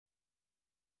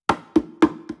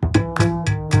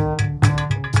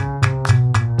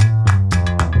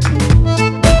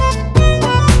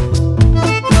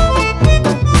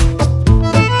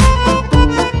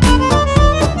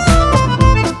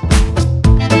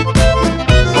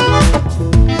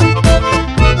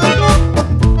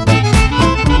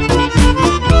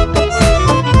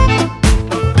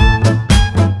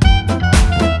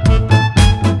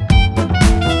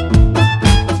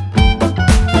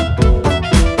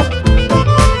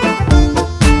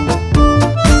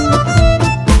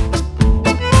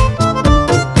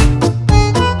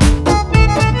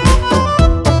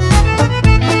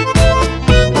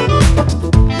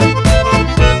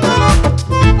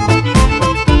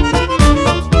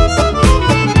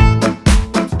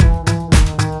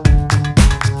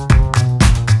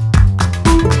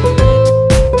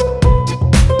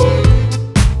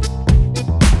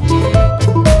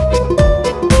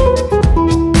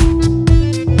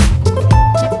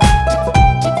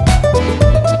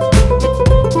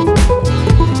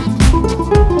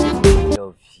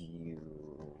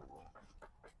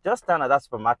just stand at that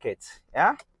supermarket.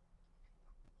 Yeah?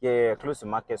 Yeah, close to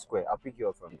Market Square. I'll pick you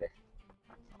up from there.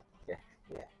 Yeah,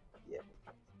 yeah, yeah.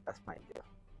 That's my deal.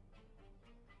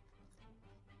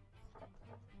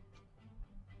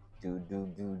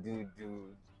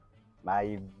 Do.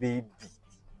 My baby.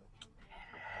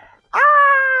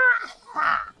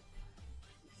 Ah!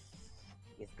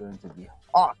 It's going to be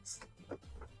hot.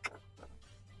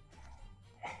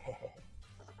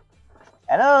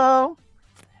 Hello,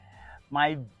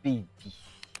 my baby,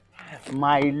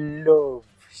 my love.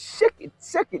 Shake it,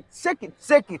 shake it, shake it,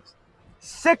 shake it,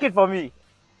 shake it for me.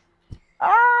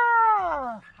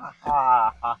 Ah,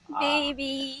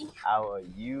 Baby. how are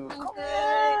you? I'm Come good.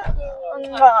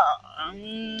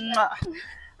 here.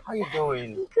 How you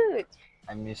doing? Good.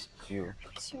 I missed you.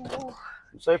 Too.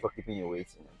 I'm sorry for keeping you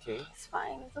waiting. Okay. It's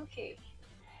fine. It's okay.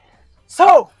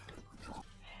 So,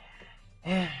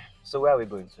 where are we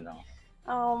going to now?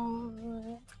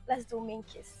 Let's do main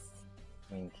kiss.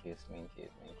 Main kiss.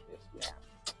 Yeah.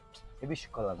 Maybe we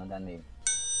should call another name.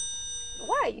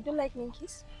 Why? You don't like main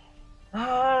kiss?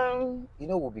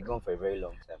 We'll be gone for a very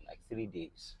long time, like 3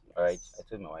 days. All right. I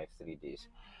told my wife 3 days,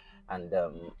 and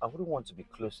I wouldn't want to be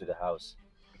close to the house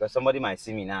because somebody might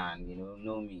see me now and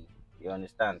know me. You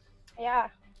understand? Yeah.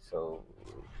 So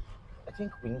I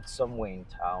think we need somewhere in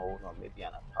town or maybe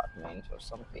an apartment or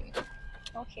something.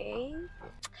 Okay.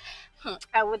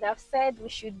 I would have said we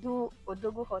should do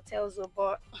Odogu hotels,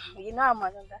 but I'm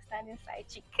an understanding side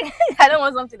chick. I don't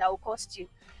want something that will cost you.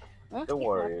 Don't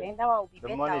worry. That one will be the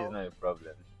better. Money is not a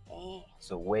problem. Eh.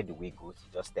 So where do we go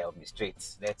to? Just tell me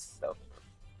straight. Let's do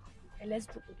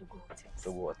Odogu hotels.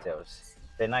 Odogu hotels.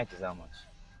 The night is how much?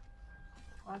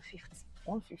 150.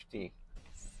 150.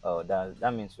 Oh,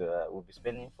 that means we'll be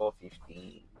spending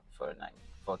 450 for a night,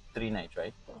 for 3 nights,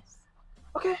 right? Yes.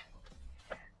 Okay.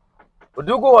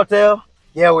 Odogu Hotel,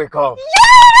 here we come.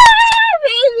 Yeah,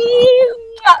 baby.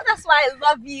 That's why I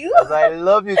love you. Because I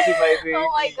love you too, my baby.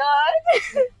 Oh my God.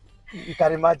 You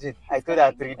can imagine. I told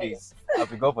her 3 days. I'll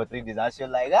be gone for 3 days. And she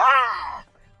was like,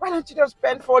 why don't you just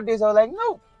spend 4 days? I was like,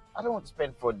 no, I don't want to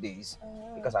spend 4 days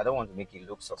because I don't want to make it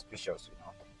look suspicious,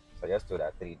 So I just told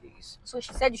her 3 days. So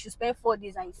she said you should spend 4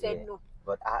 days and you said no.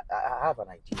 But I have an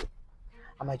idea.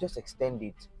 I might just extend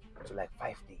it to like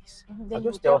 5 days. Mm-hmm. I'll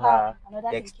just tell her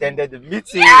they extended the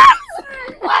meeting. Yes!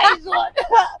 Wise one.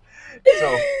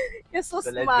 So you're so let's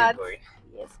smart. get going.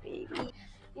 Yes, baby.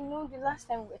 The last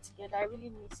time we were together, I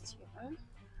really missed you. Huh?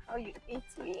 How you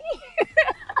ate me.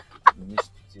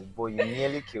 Missed you, boy. You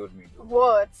nearly killed me, though.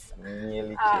 What? You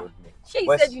nearly killed me.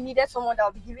 You said you needed someone that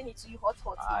will be giving it to you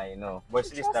hot. I know. But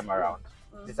see, this time around,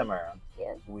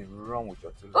 yes. we run with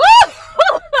your 2 legs.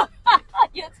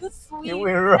 You're too sweet. You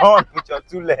will run with your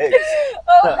 2 legs.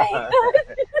 Oh my God.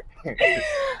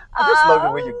 I just love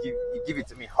the way you give it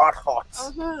to me hot.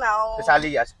 No.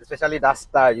 Especially that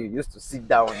style you used to sit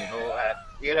down,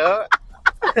 You're a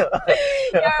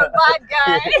bad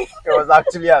guy. It was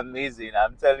actually amazing,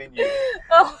 I'm telling you.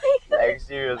 Oh my God. Like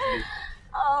seriously.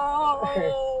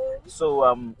 Oh.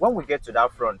 So when we get to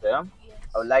that front, yes.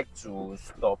 I would like to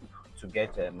stop to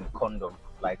get condom,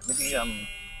 like maybe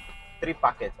 3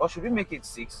 packets, or should we make it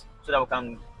 6 so that we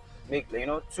can make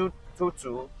 2.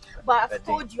 But I've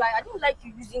told you I don't like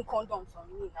you using condoms on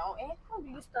me now. How do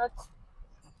you start?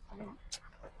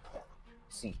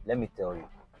 See, let me tell you,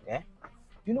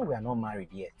 we are not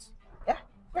married yet. Yeah,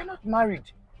 we are not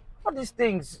married. All these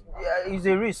things is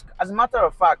a risk. As a matter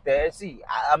of fact, see,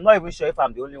 I'm not even sure if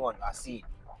I'm the only one you are seeing.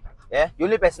 Yeah, the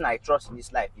only person I trust in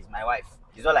this life is my wife.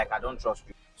 It's not like I don't trust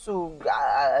you. So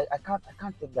I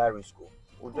can't take that risk.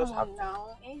 We'll just have to.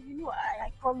 Now,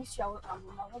 I promise you I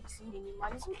will not be seeing any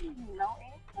man. It's only you now.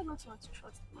 I don't want to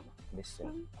trust me.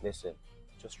 Listen.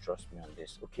 Just trust me on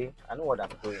this, okay? I know what I'm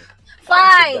doing.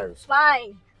 Fine.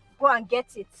 Go and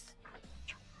get it.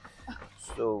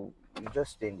 So you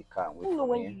just stay in the car and wait for me.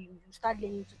 When you start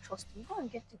learning to trust me, go and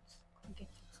get it.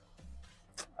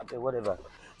 Okay, whatever.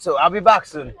 So I'll be back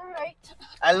soon. All right.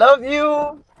 I love you.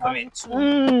 Love you too.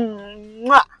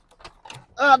 Mwah.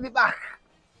 I'll be back.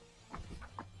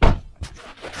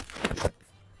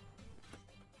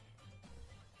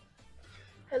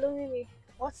 Hello, Mimi.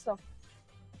 What's up?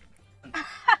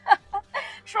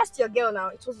 Trust your girl now.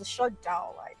 It was a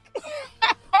shutdown, like.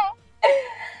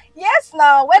 Yes,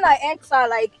 now when I enter,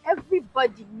 like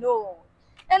everybody know.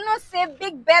 And not say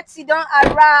Big Betsy don't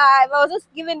arrive. I was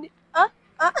just giving.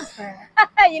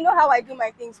 You know how I do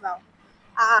my things now.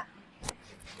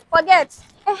 Forget.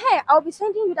 Hey, I'll be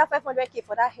sending you that 500k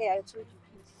for that hair I told you,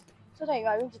 please, so that you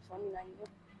arrange it for me now.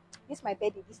 This is my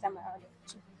birthday this time around.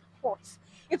 It will be hot.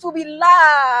 It will be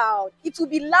loud. It will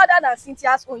be louder than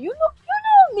Cynthia's own. You know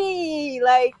me.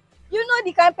 Like You know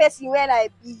the kind of person when I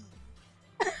be.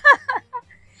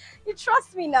 You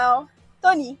trust me now.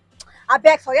 Tony, I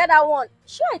beg, forget that one.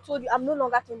 Sure, I told you I'm no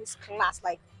longer Tony's class.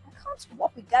 Like, I can't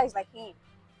work with guys like him.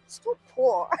 He's too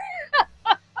poor.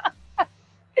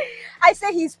 I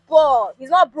say he's poor. He's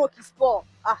not broke, he's poor.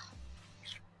 Ah.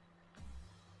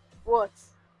 What?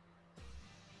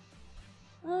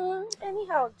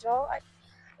 Anyhow, Joe.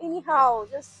 Anyhow,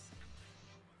 just...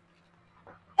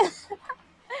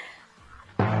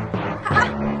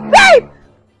 Babe!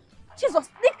 Jesus,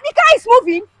 the car is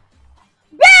moving.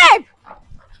 Babe!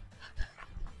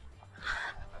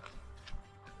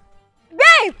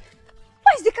 Babe!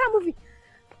 Why is the car moving?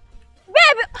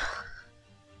 Babe!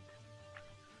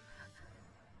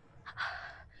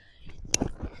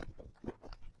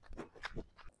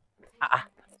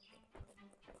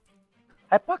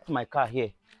 I parked my car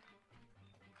here.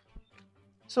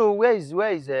 So where's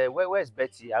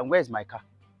Betty and where's my car?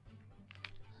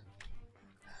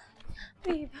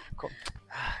 Babe. Come.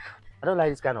 I don't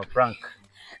like this kind of prank.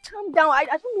 Calm down. I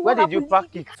don't know Where what did you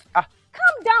park it?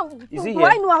 Calm down. Is it Do here?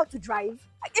 I know how to drive?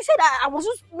 I said I was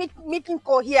just making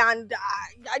call here and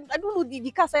I don't know,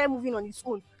 the car started moving on its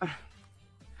own.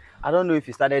 I don't know if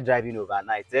you started driving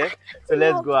overnight, eh? So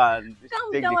let's go and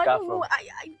take the car I don't from. know.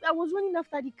 I was running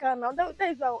after the car now. That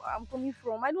is where I'm coming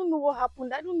from. I don't know what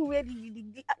happened. I don't know where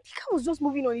the car was just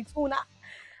moving on its own.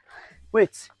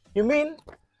 Wait, you mean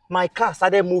my car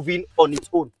started moving on its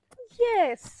own?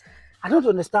 Yes. I don't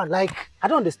understand. Like, I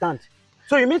don't understand.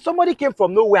 So you mean somebody came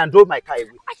from nowhere and drove my car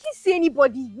away? I didn't see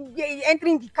anybody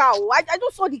entering the car. I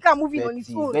just saw the car moving on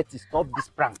its own. Betty, stop this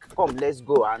prank. Come, let's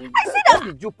go. And I said that.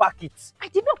 Where did you park it? I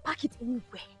did not park it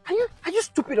anywhere. Are you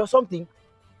stupid or something?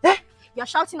 Eh? You're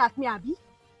shouting at me, Abby?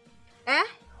 Eh?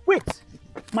 Wait,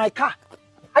 my car.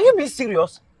 Are you being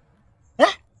serious?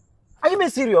 Eh? Are you being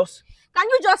serious? Can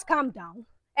you just calm down?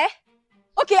 Eh?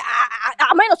 Okay,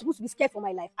 am I not supposed to be scared for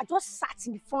my life? I just sat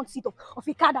in the front seat of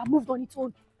a car that moved on its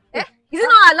own. Eh? Is it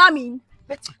not alarming?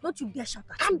 Betty, don't you dare shout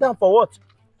at me. Calm down for what?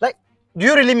 Like, do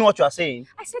you really mean what you are saying?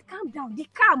 I said calm down. The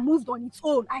car moved on its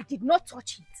own. I did not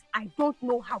touch it. I don't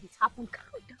know how it happened.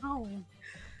 Calm down.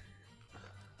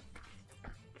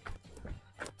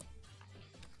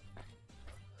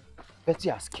 Betty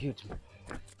has killed me.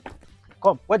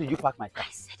 Come, where did you park my car?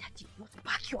 I said I did not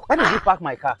park your car. Where did you park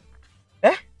my car?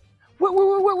 Eh? Wait.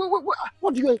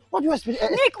 What do you expect?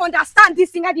 Nick, understand this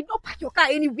thing. I did not park your car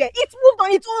anywhere. It moved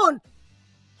on its own.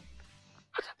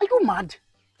 Are you mad?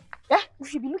 Eh? We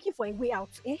should be looking for a way out.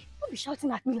 Eh? Don't be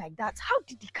shouting at me like that. How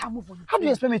did the car move on its own? How do you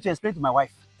expect me to explain to my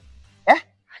wife? Eh?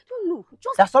 I don't know.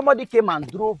 Just that somebody came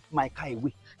and drove my car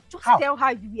away. Just tell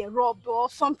her you were robbed or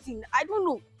something. I don't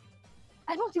know.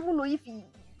 I don't even know if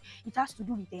it has to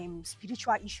do with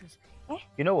spiritual issues. Eh?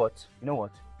 You know what? You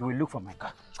will look for my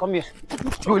car. Come here.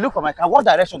 You will look for my car. What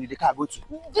direction did the car go to?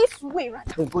 This way, right?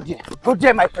 Go there. Go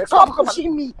there, my friend. Stop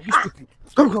pushing me. Are you stupid?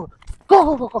 Go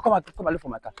and look for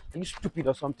my car. Are you stupid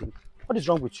or something? What is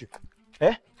wrong with you?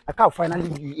 Eh? I can't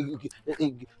finally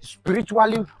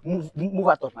spiritually move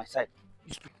out of my sight.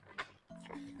 You stupid.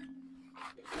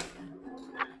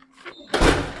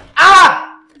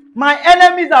 My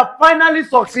enemies have finally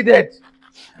succeeded.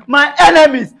 My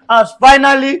enemies have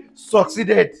finally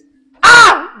succeeded.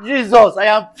 Jesus, I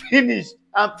am finished.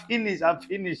 I'm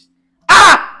finished.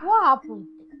 What happened?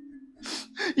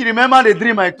 You remember the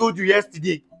dream I told you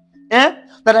yesterday? Eh?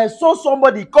 That I saw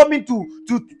somebody coming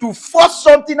to force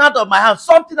something out of my hand,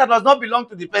 something that does not belong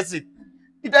to the person.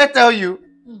 Did I tell you?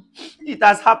 It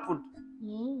has happened.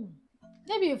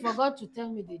 Maybe you forgot to tell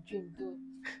me the dream though.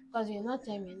 Because you're not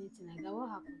telling me anything like that. What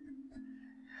happened?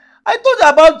 I told you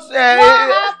about...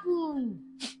 what happened?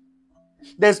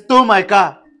 They stole my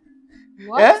car.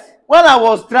 What? Eh? When I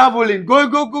was traveling, going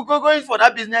for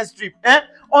that business trip,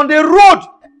 on the road,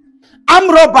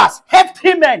 armed robbers,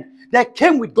 hefty men, they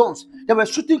came with guns. They were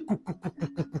shooting.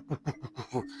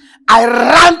 I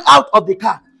ran out of the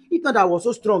car. If not that I was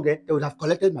so strong, they would have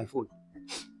collected my phone.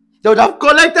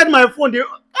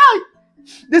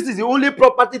 This is the only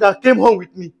property that came home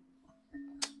with me.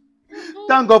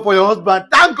 Thank God for your husband.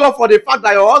 Thank God for the fact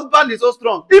that your husband is so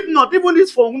strong. If not, even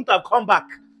this phone wouldn't have come back.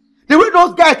 The way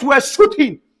those guys were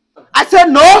shooting, I said,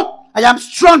 no, I am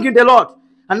strong in the Lord.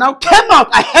 And now came out,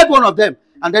 I heard one of them.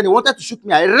 And then they wanted to shoot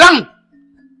me. I ran.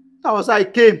 That was how I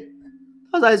came.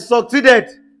 That was how I succeeded.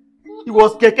 It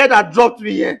was Keke that dropped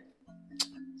me here.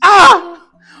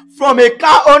 From a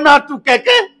car owner to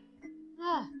Keke.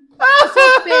 It's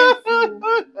so painful.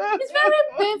 It's very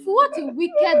painful. What a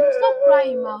wicked. Stop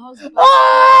crying, my husband.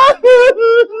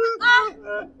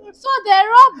 So they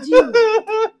robbed you.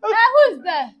 Who is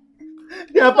there?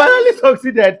 They have finally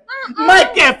succeeded.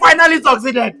 Michael finally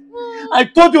succeeded. I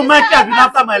told you Mikey has been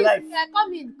after my life. Yeah,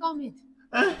 come in. Come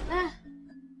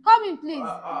in, please.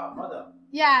 Madam.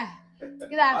 Yeah.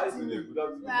 Good Hi, afternoon. Good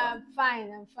afternoon. I'm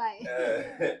fine.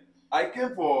 I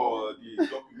came for the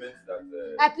documents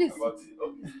that Please. about the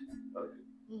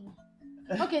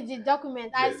okay. Okay, the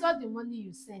document. I Yes. saw the money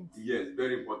you sent. Yes,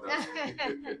 very important.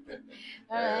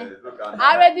 All right. Look, I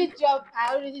already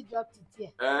dropped it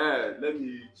here. Let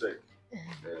me check.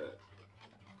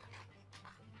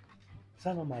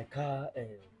 Sign on my car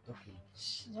document.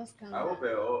 Just calm I down.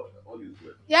 hope all is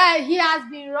well. Yeah, he has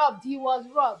been robbed. He was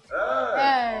robbed.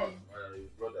 My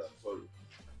brother, sorry.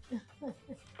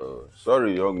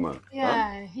 Sorry, young man.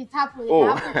 Yeah, it happened. Oh, It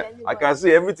happened to anybody. I can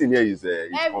see everything here is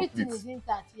Everything complete. is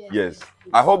intact. Yes.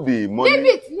 I hope the money.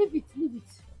 Leave it.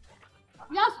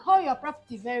 Just hold your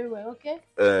property very well, okay?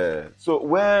 So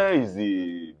where is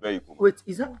the vehicle? Wait,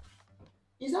 is that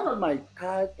not my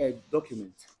car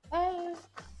document?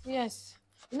 Yes.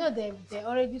 You know they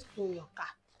already stole your car.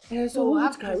 So I which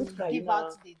have car? to give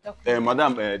out the document.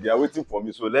 Madam, they are waiting for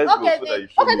me, so let's go so that you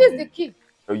show me. This is the key.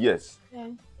 Oh, yes. Yeah.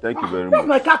 Thank you very Where's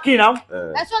much. my car key now? So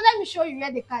let me show you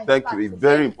where the car is. Thank you. parked, It's okay?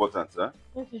 very important, huh?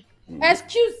 Okay.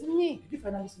 Excuse me. Did you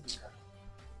finally see the car?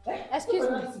 Excuse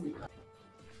me.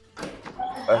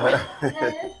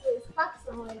 It's parked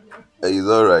somewhere there. It's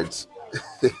all right.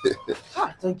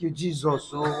 Thank you,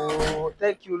 Jesus. Oh,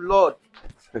 thank you, Lord.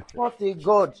 What a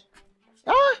God.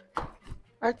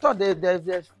 I thought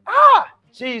there's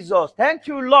Jesus. Thank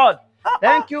you, Lord.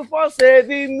 Thank you for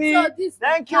saving me. So this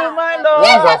Thank you, car- my Lord.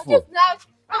 Wonderful. Excuse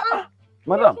now.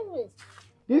 Madam,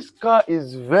 this car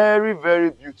is very,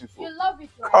 very beautiful. You love it,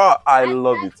 right? Car, I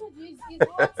love it. told you it's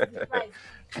worth the price.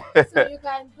 So you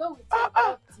can go with your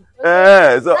property.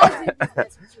 Okay? So, That's the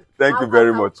business with you. thank you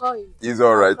very much. Call you. It's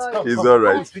all right. I'll It's call all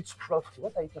right. Which property?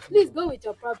 What are you talking Please about? go with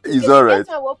your property. It's Okay, all right. That's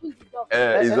why we open the door.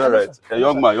 It's all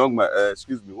right. Young man,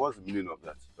 excuse me, what's the meaning of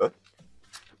that? Huh?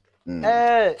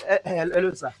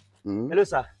 Hello, sir. Hello,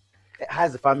 sir.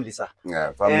 How's the family, sir?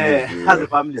 Yeah, family. How's the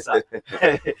family, sir?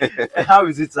 How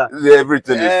is it, sir?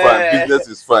 Everything is fine. Business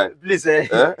is fine. Please,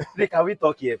 please, can we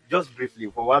talk here just briefly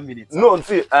for 1 minute? Sir? No,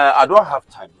 see, I don't have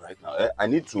time right now. I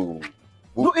need to.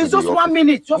 No, it's just 1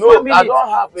 minute. Just No, 1 minute. I don't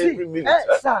have See, every minute.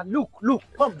 sir, look,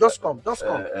 come, just come.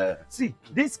 See,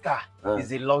 this car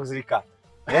is a luxury car.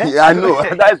 Yeah, I know.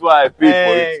 That's why I paid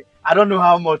for it. I don't know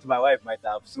how much my wife might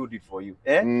have sold it for you.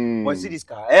 But see this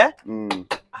car, I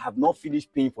have not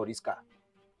finished paying for this car.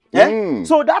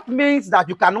 So that means that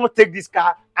you cannot take this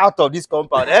car out of this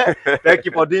compound. Thank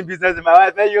you for doing business with my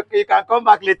wife. You can come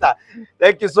back later.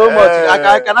 Thank you so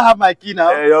much. Can I have my key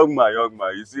now? Young man.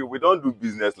 You see, we don't do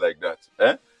business like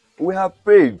that. We have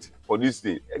paid for this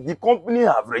thing. The company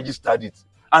have registered it.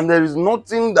 And there is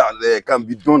nothing that can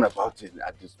be done about it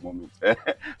at this moment.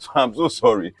 So I'm so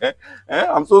sorry.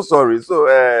 I'm so sorry. So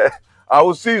I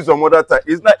will see you some other time.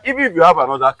 It's not even if you have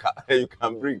another car you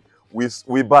can bring. We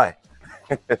buy.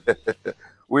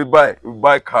 we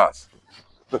buy cars.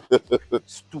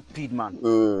 Stupid man.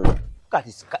 Look at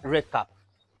his red cap.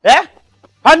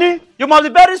 Honey, you must be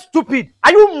very stupid.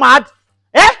 Are you mad?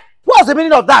 What's the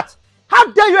meaning of that? How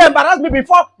dare you embarrass me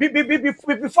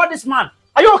before this man?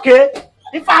 Are you okay?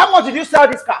 How much did you sell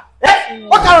this car?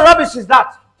 What kind of rubbish is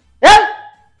that?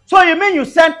 So you mean you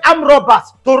sent armed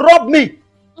robbers to rob me?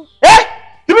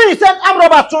 You mean you sent armed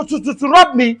robbers to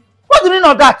rob me? What's the meaning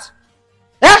of that?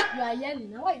 You are yelling.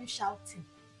 Now why are you shouting?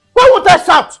 Why would I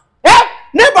shout?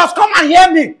 Neighbors come and hear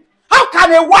me. How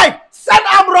can a wife send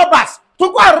armed robbers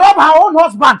to go and rob her own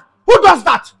husband? Who does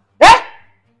that?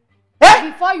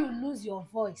 Before you lose your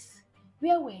voice,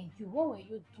 where were you? What were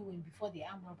you doing before the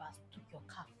armed robbers took your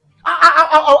car?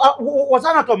 Was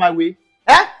I not on my way?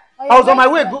 I was on my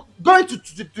way going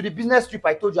to the business trip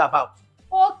I told you about.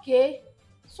 Okay.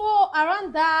 So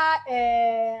around that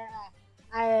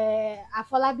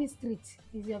Afolabi Street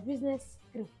is your business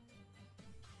trip.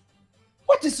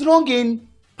 What is wrong in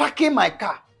parking my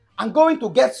car and going to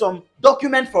get some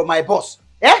document from my boss?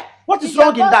 What is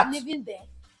wrong in that? Living there?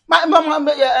 One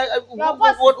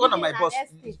of my boss.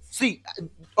 Estate. See,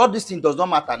 all this thing does not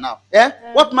matter now.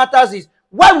 What matters is,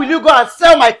 why will you go and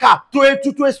sell my car to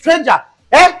a stranger?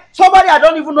 Somebody I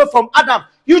don't even know from Adam.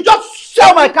 You just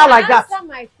sell my car like that. Answer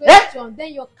my question,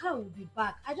 then your car will be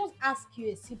back. I just ask you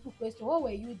a simple question. What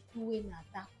were you doing at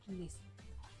that place?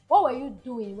 What were you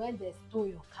doing when they stole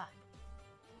your car?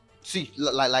 See,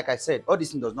 like I said, all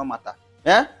this thing does not matter.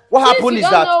 What happened is that...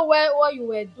 you don't know what you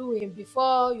were doing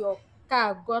before your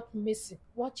car got missing.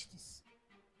 Watch this.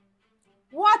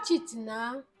 Watch it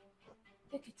now.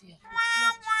 Take it to your face.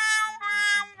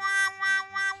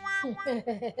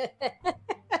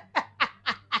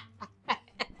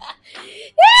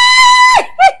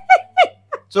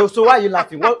 So why are you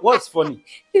laughing? What's funny?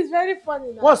 It's very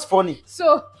funny now. What's funny?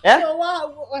 So, Eh?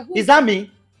 who Is that me?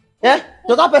 Eh?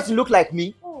 Does that person look like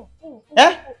me?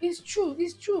 Eh? It's true.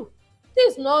 It's true.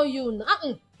 This is not you now.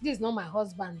 This is not my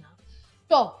husband now.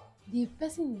 So, the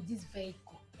person in this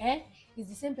vehicle, is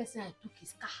the same person I took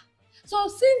his car. So,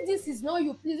 since this is not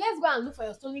you, please let's go and look for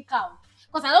your stolen car.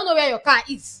 Because I don't know where your car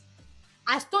is.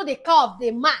 I stole the car of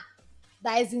the man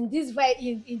that is in this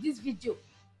in this video.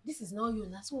 This is not you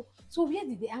now. So where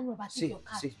did the arm robber take your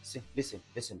car? See,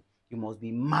 listen. You must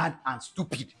be mad and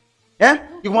stupid. Eh?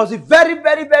 You must be very,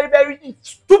 very, very, very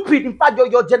stupid. In fact,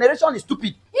 your generation is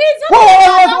stupid.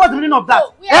 What's the meaning of that?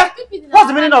 We are stupid. What's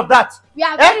the meaning of that? We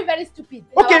are very, very stupid.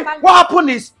 Okay, what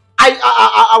happened is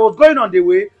I was going on the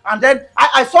way, and then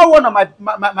I saw one of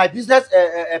my business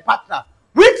partner,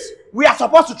 which we are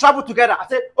supposed to travel together. I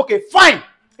said, okay, fine.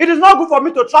 It is not good for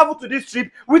me to travel to this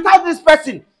trip without this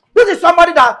person. This is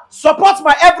somebody that supports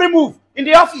my every move in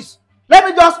the office. Let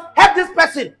me just help this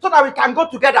person so that we can go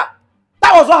together.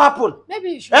 That was what happened.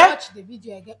 Maybe you should watch the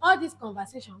video again. All this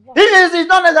conversation. It's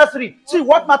not necessary. See,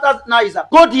 what matters now is that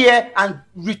go there and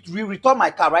return my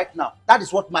car right now. That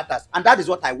is what matters. And that is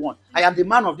what I want. I am the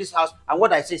man of this house, and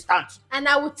what I say stands. And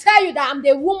I will tell you that I'm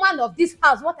the woman of this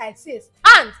house. What I say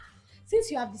stands.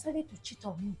 Since you have decided to cheat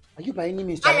on me. Are you by any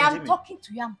means challenging me? I am talking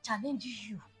to you. I'm challenging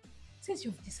you. Since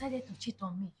you've decided to cheat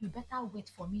on me, you better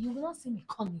wait for me. You will not see me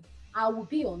coming. I will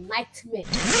be your nightmare.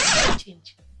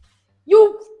 Change.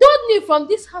 You told me from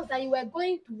this house that you were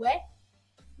going to where?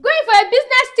 Going for a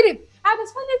business trip. I was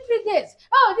spending 3 days.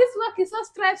 Oh, this work is so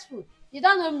stressful. You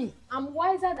don't know me. I'm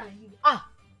wiser than you.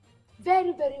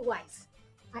 Very, very wise.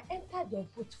 I entered your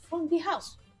boat from the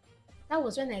house. That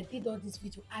was when I did all this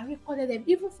video. I recorded them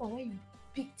even from when you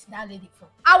picked that lady from.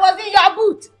 I was in your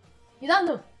boot. You don't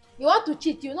know. You want to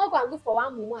cheat. You not go and look for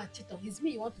one woman and cheat on. It's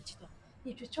me you want to cheat on.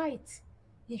 You should try it.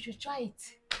 You should try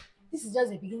it. This is just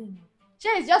the beginning.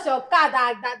 It's just your car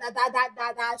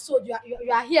that sold you.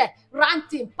 You are here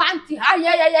ranting, panting.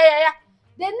 Yeah.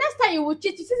 The next time you will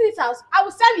cheat, you see this house, I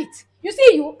will sell it. You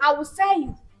see you, I will sell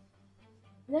you.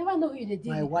 You never know who you did.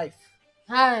 My wife.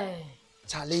 Hi.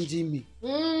 Challenging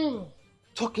me.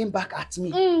 Talking back at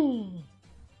me.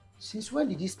 Since when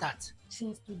did it start?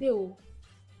 Since today.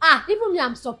 Even me,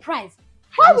 I'm surprised.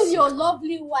 Why will your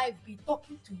lovely wife be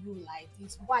talking to you like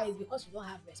this? Why? It's because you don't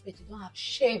have respect, you don't have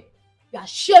shame. You are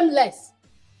shameless.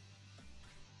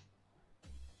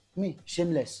 Me,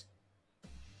 shameless.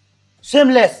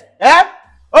 Shameless.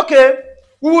 Okay.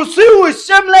 We will see who is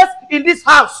shameless in this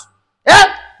house.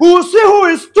 We will see who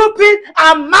is stupid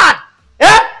and mad.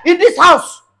 In this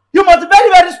house. You must be very,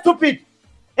 very stupid.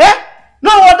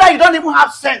 No wonder you don't even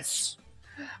have sense.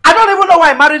 I don't even know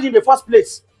why I married you in the first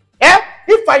place.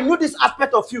 If I knew this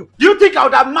aspect of you, do you think I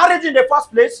would have married you in the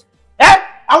first place?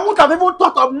 I wouldn't have even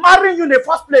thought of marrying you in the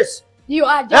first place. You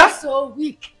are just so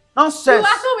weak. Nonsense.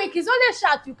 You are so weak. It's only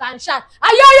shout you can shout. Yeah.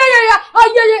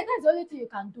 That's the only thing you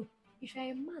can do. If you're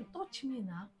a man, touch me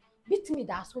now. Beat me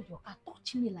that I sold your car.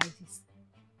 Touch me like this.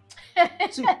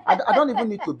 See, I don't even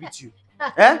need to beat you.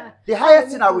 The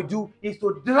highest thing I will do is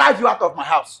to drive you out of my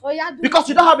house. Because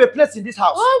you don't have a place in this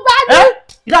house.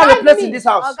 You don't have a place in this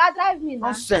house. God, drive me now.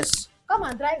 Nonsense. Come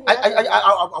and drive me.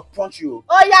 I'll punch you.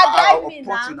 Drive me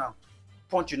now. I'll punch you now.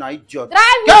 Punch you now, idiot. Drive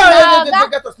me now.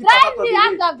 Drive me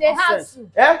out of the house.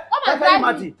 Come and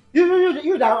drive me. You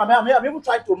I'm even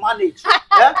trying to manage. I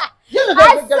sold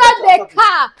the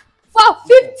car for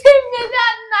 50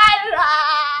 million naira.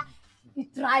 You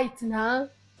try it now.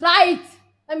 Try it.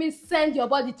 Let me send your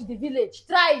body to the village.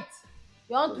 Try it.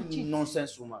 You want to cheat?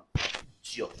 Nonsense woman.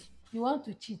 Idiot. You want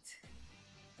to cheat?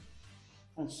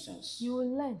 Nonsense. You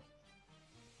will learn.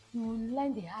 You will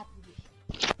learn the hard way.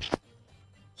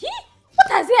 What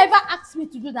has he ever asked me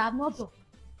to do that I've not done?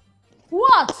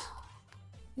 What?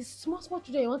 The small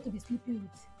children you want to be sleeping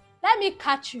with. Let me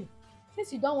catch you.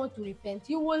 Since you don't want to repent,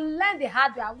 you will learn the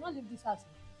hard way. I will not leave this house.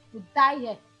 You die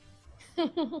here.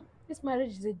 This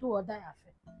marriage is a do or die affair.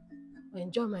 I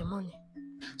enjoy my money.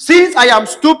 Since I am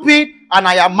stupid and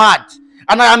I am mad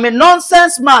and I am a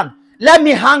nonsense man, let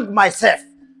me hang myself.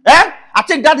 I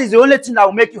think that is the only thing that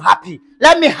will make you happy.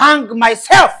 Let me hang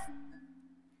myself.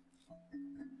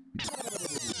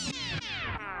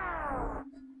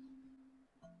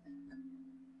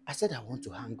 I said I want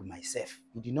to hang myself.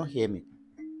 You did not hear me.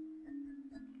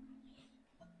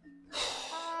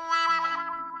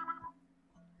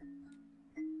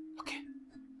 Okay,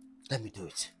 let me do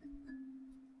it.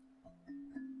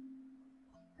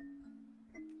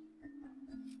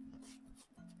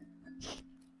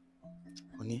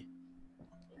 Honey,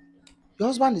 your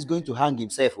husband is going to hang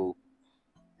himself. Oh.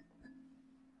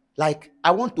 Like,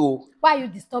 I want to, Why are you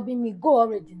disturbing me? Go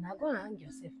already now. Go and hang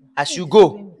yourself now. as Why you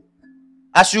disturbing go, me?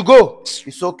 as you go,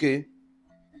 it's okay.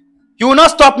 You will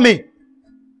not stop me.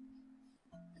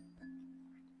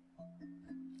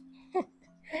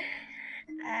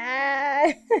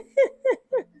 Ah.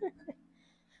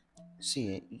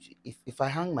 See, if I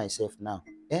hang myself now,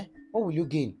 what will you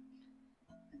gain?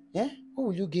 What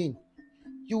will you gain?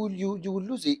 You will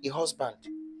lose a husband.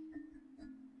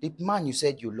 The man you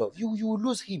said you love, you will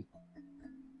lose him.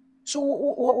 So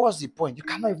what's the point? You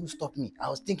cannot even stop me. I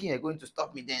was thinking you're going to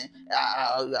stop me then.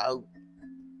 Honey,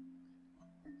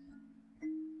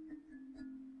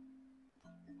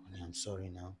 I'm sorry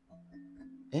now.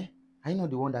 I know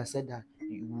the one that said that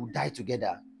we will die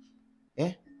together.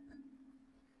 You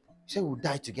said we'll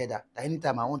die together. That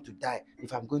anytime I want to die,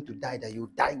 if I'm going to die, that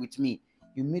you'll die with me.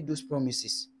 You made those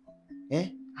promises.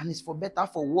 And it's for better,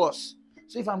 for worse.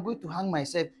 So if I'm going to hang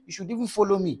myself, you should even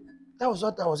follow me. That was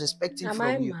what I was expecting Am from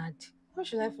I you. mad? Why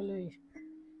should I follow you?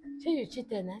 Say you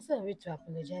cheated and instead of you to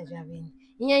apologize, you have been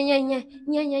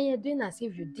yeah, doing as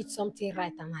if you did something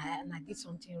right and I did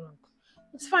something wrong.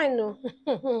 It's fine, no. Me,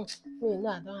 no,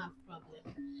 I don't have problem.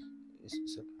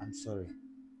 I'm sorry.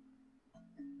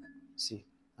 See,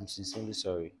 I'm sincerely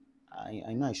sorry.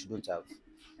 I know I shouldn't have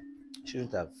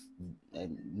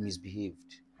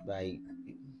misbehaved by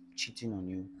cheating on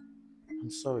you.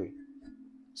 I'm sorry.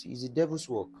 See, it's the devil's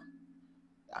work.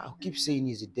 I'll keep saying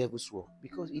it's the devil's work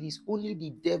because it is only the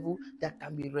devil that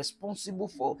can be responsible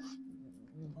for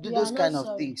You those are not kind of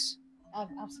sorry. things. I've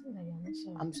seen that you are not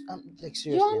sorry. I'm like, You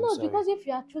seriously, are I'm not, sorry. because if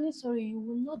you are truly sorry, you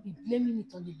will not be blaming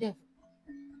it on the devil.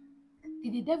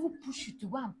 Did the devil push you to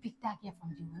go and pick that girl from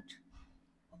the road?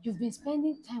 You've been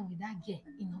spending time with that girl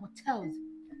in hotels,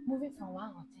 moving from one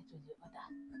hotel to the other.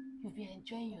 You've been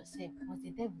enjoying yourself. Was the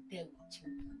devil there with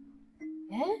you?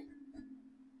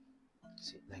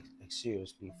 See, like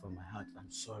seriously, from my heart,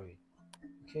 I'm sorry.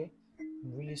 Okay?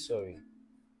 I'm really sorry.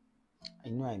 I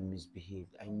know I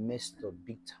misbehaved. I messed up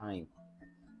big time.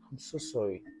 I'm so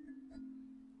sorry.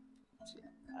 See,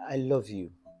 I love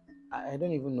you. I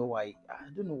don't even know why. I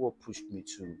don't know what pushed me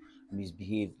to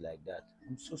misbehave like that.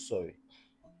 I'm so sorry.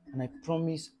 And I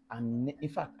promise, in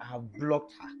fact, I have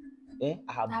blocked her.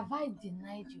 Have I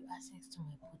denied you access to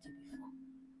my body before?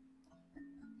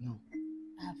 No.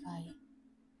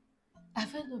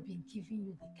 Have I not been giving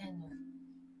you the kind of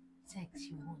sex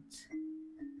you want?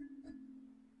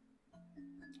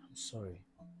 I'm sorry.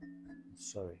 I'm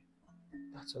sorry.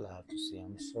 That's all I have to say.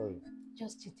 I'm sorry.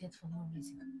 Just cheated for no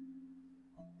reason.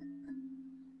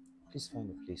 Please find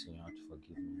a place in your heart to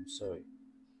forgive me. I'm sorry.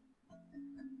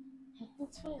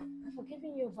 It's fine. I'm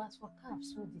forgiving you, but for car, I've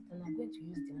sold it and I'm going to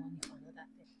use the money for another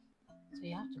thing. So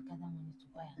you have to gather money to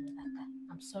buy another car.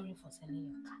 I'm sorry for selling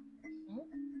your car.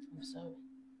 I'm sorry.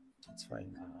 It's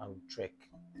fine. I'll trek.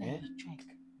 Yeah, you trek.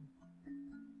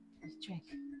 You trek.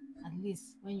 At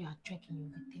least when you are trekking, you'll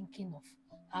be thinking of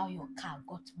how your car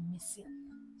got missing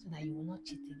so that you will not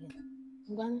cheat again.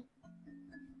 Ngwana,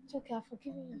 it's okay. I'm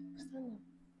forgiving you. Stand up.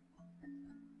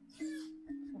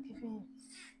 Forgiving you.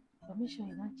 But make sure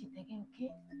you don't cheat again, okay?